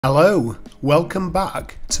Hello, welcome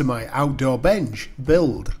back to my outdoor bench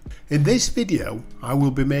build. In this video I will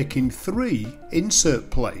be making 3 insert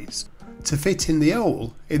plates to fit in the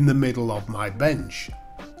hole in the middle of my bench.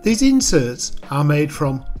 These inserts are made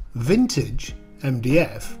from vintage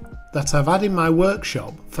MDF that I've had in my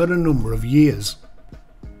workshop for a number of years.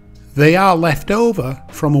 They are left over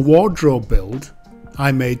from a wardrobe build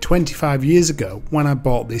I made 25 years ago when I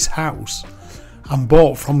bought this house, and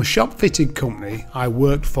bought from a shop fitting company I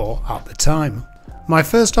worked for at the time. My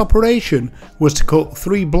first operation was to cut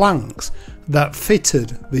 3 blanks that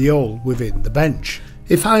fitted the hole within the bench.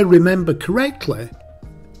 If I remember correctly,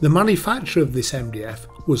 the manufacturer of this MDF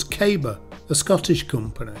was Makita, a Scottish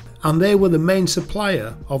company, and they were the main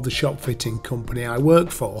supplier of the shop fitting company I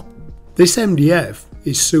worked for. This MDF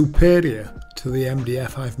is superior to the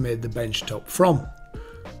MDF I've made the bench top from.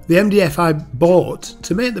 The MDF I bought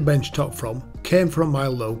to make the bench top from came from my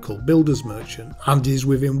local builders merchant and is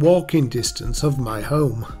within walking distance of my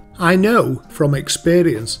home. I know from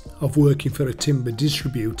experience of working for a timber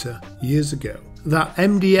distributor years ago that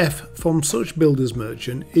MDF from such builders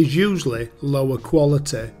merchant is usually lower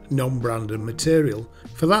quality, non-branded material,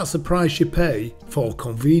 for that's the price you pay for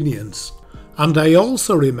convenience. And I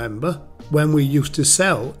also remember when we used to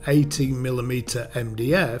sell 18mm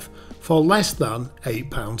MDF for less than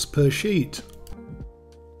 £8 per sheet.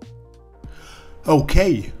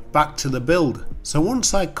 Okay, back to the build. So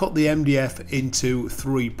once I cut the MDF into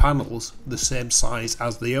 3 panels, the same size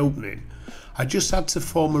as the opening, I just had to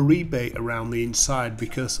form a rebate around the inside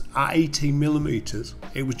because at 18mm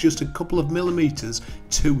it was just a couple of millimeters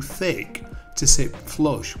too thick to sit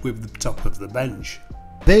flush with the top of the bench.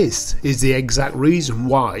 This is the exact reason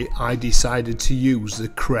why I decided to use the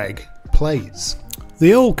Craig plates.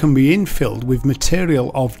 The hole can be infilled with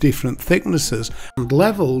material of different thicknesses and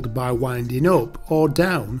levelled by winding up or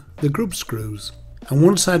down the grub screws. And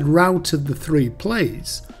once I'd routed the 3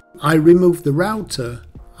 plates, I removed the router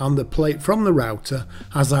and the plate from the router,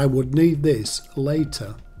 as I would need this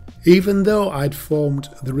later. Even though I'd formed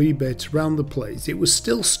the rebate around the plates, it was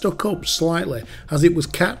still stuck up slightly as it was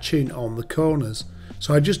catching on the corners.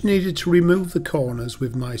 So I just needed to remove the corners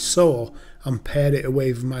with my saw and pare it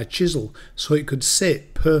away with my chisel so it could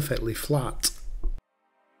sit perfectly flat.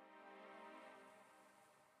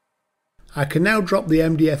 I can now drop the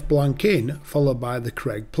MDF blank in, followed by the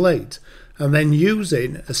Craig plate, and then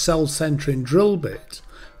using a self-centering drill bit,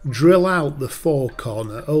 drill out the 4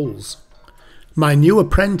 corner holes. My new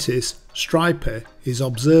apprentice, Striper, is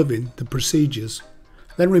observing the procedures.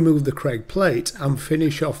 Then remove the Craig plate and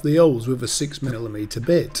finish off the holes with a 6mm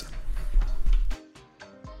bit.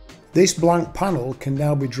 This blank panel can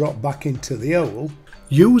now be dropped back into the hole.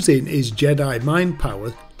 Using his Jedi mind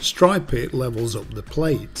power, Striper levels up the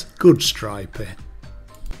plate. Good Striper.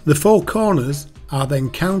 The 4 corners are then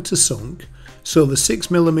countersunk, so the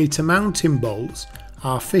 6mm mounting bolts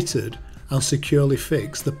are fitted and securely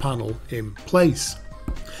fix the panel in place.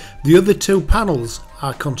 The other 2 panels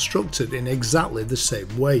are constructed in exactly the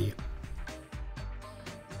same way.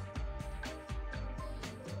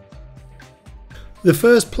 The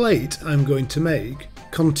first plate I'm going to make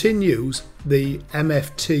continues the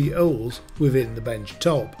MFT holes within the bench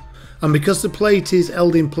top, and because the plate is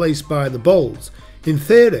held in place by the bolts, in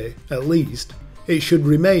theory at least, it should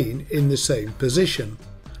remain in the same position.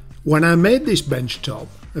 When I made this bench top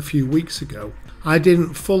a few weeks ago, I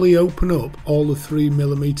didn't fully open up all the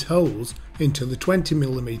 3mm holes into the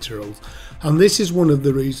 20mm holes, and this is one of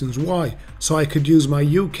the reasons why, so I could use my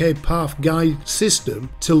UK Path guide system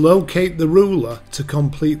to locate the ruler to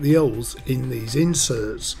complete the holes in these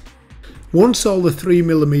inserts. Once all the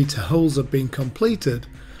 3mm holes have been completed,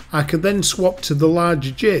 I could then swap to the larger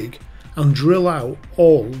jig and drill out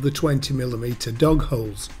all the 20mm dog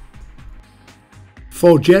holes.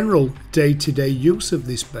 For general day-to-day use of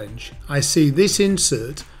this bench, I see this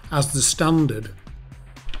insert as the standard.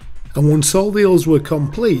 And once all the holes were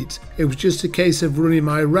complete, it was just a case of running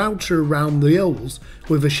my router around the holes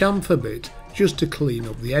with a chamfer bit just to clean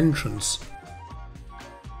up the entrance.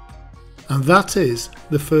 And that is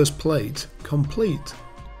the first plate complete.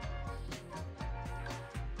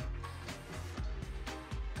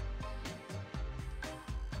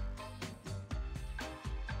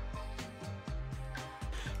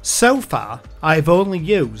 So far, I've only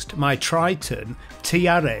used my Triton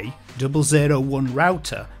TRA 001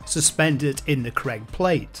 router suspended in the Craig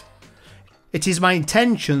plate. It is my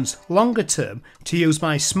intentions longer term to use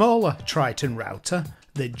my smaller Triton router,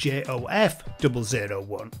 the JOF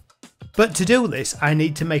 001. But to do this I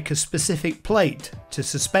need to make a specific plate to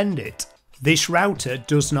suspend it. This router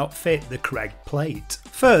does not fit the Craig plate.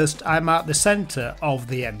 First I mark the centre of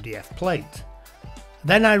the MDF plate.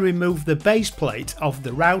 Then I removed the base plate of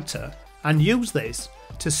the router and used this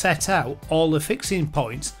to set out all the fixing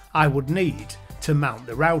points I would need to mount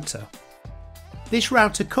the router. This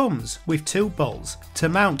router comes with 2 bolts to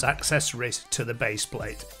mount accessories to the base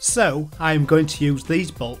plate, so I am going to use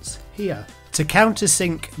these bolts here. To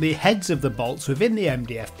countersink the heads of the bolts within the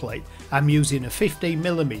MDF plate, I'm using a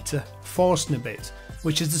 15mm Forstner bit,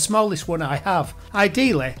 which is the smallest one I have.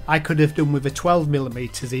 Ideally, I could have done with a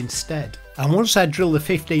 12mm instead. And once I drill the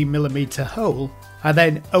 15mm hole, I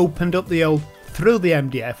then opened up the hole through the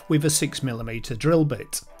MDF with a 6mm drill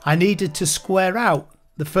bit. I needed to square out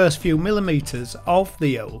the first few millimeters of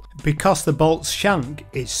the hole because the bolt's shank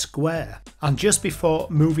is square. And just before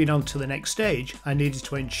moving on to the next stage, I needed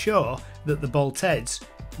to ensure that the bolt heads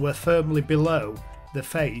were firmly below the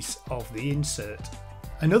face of the insert.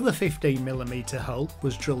 Another 15mm hole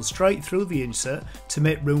was drilled straight through the insert to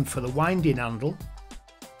make room for the winding handle.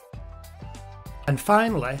 And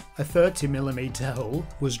finally, a 30mm hole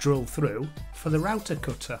was drilled through for the router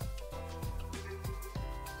cutter.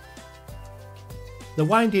 The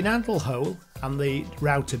winding handle hole and the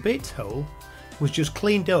router bit hole was just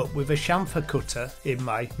cleaned up with a chamfer cutter in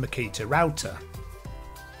my Makita router.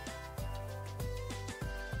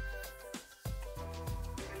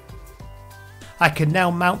 I can now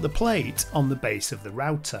mount the plate on the base of the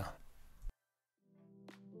router.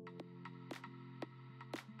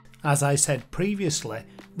 As I said previously,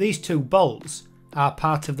 these 2 bolts are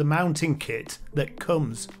part of the mounting kit that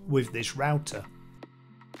comes with this router.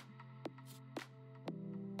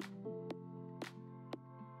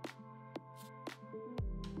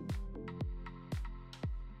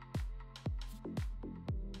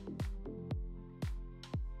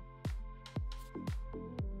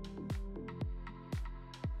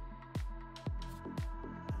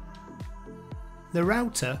 The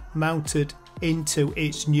router mounted into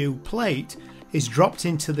its new plate is dropped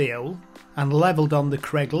into the hole and levelled on the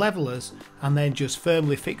Craig levellers and then just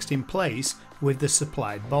firmly fixed in place with the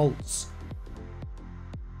supplied bolts.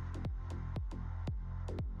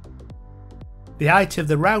 The height of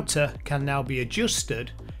the router can now be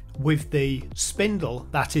adjusted with the spindle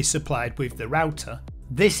that is supplied with the router.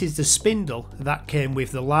 This is the spindle that came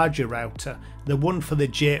with the larger router. The one for the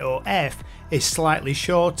JOF is slightly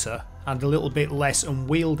shorter and a little bit less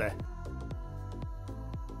unwieldy.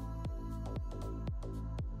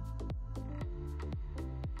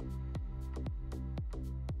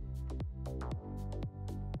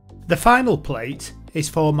 The final plate is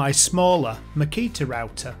for my smaller Makita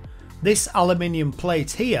router. This aluminium plate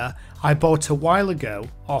here I bought a while ago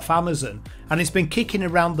off Amazon and it's been kicking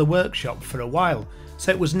around the workshop for a while,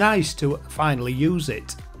 so it was nice to finally use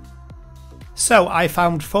it. So I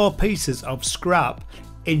found 4 pieces of scrap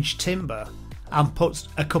inch timber and put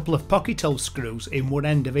a couple of pocket hole screws in one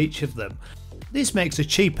end of each of them. This makes a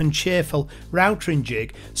cheap and cheerful routering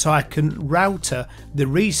jig so I can router the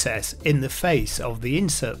recess in the face of the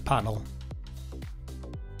insert panel.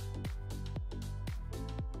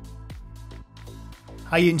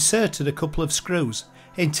 I inserted a couple of screws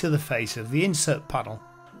into the face of the insert panel.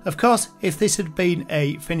 Of course, if this had been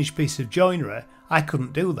a finished piece of joinery, I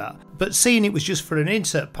couldn't do that, but seeing it was just for an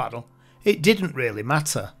insert panel, it didn't really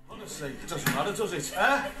matter. Honestly, it doesn't matter, does it?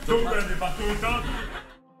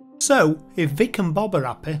 So, if Vic and Bob are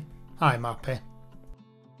happy, I'm happy.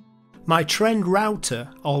 My trend router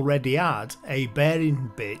already had a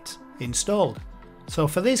bearing bit installed, so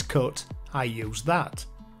for this cut I used that.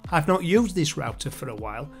 I've not used this router for a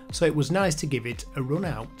while, so it was nice to give it a run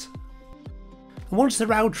out. And once the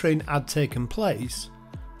routering had taken place,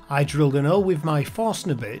 I drilled an hole with my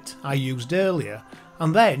Forstner bit I used earlier,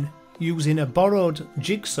 and then using a borrowed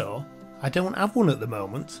jigsaw, I don't have one at the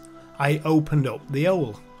moment, I opened up the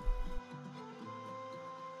hole.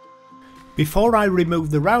 Before I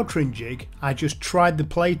removed the routering jig, I just tried the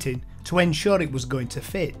plating to ensure it was going to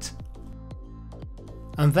fit,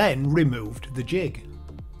 and then removed the jig.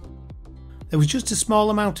 There was just a small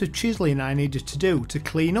amount of chiselling I needed to do to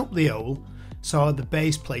clean up the hole so the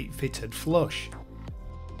base plate fitted flush.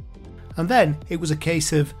 And then it was a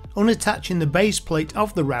case of unattaching the base plate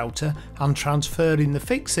of the router and transferring the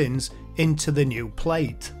fixings into the new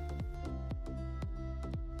plate.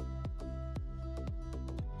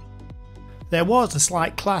 There was a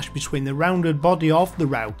slight clash between the rounded body of the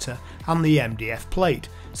router and the MDF plate,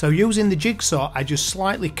 so using the jigsaw I just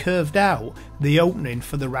slightly curved out the opening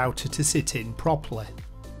for the router to sit in properly.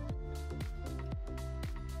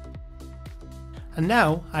 And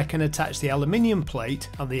now I can attach the aluminium plate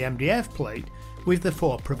and the MDF plate with the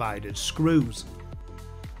 4 provided screws.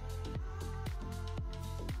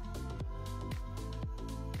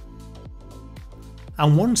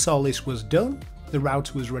 And once all this was done, the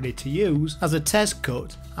router was ready to use, as a test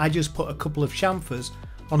cut I just put a couple of chamfers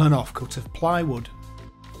on an offcut of plywood.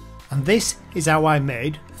 And this is how I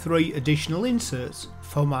made 3 additional inserts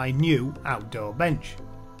for my new outdoor bench.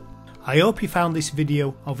 I hope you found this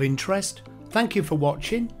video of interest. Thank you for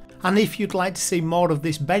watching, and if you'd like to see more of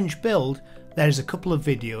this bench build, there's a couple of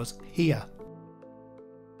videos here.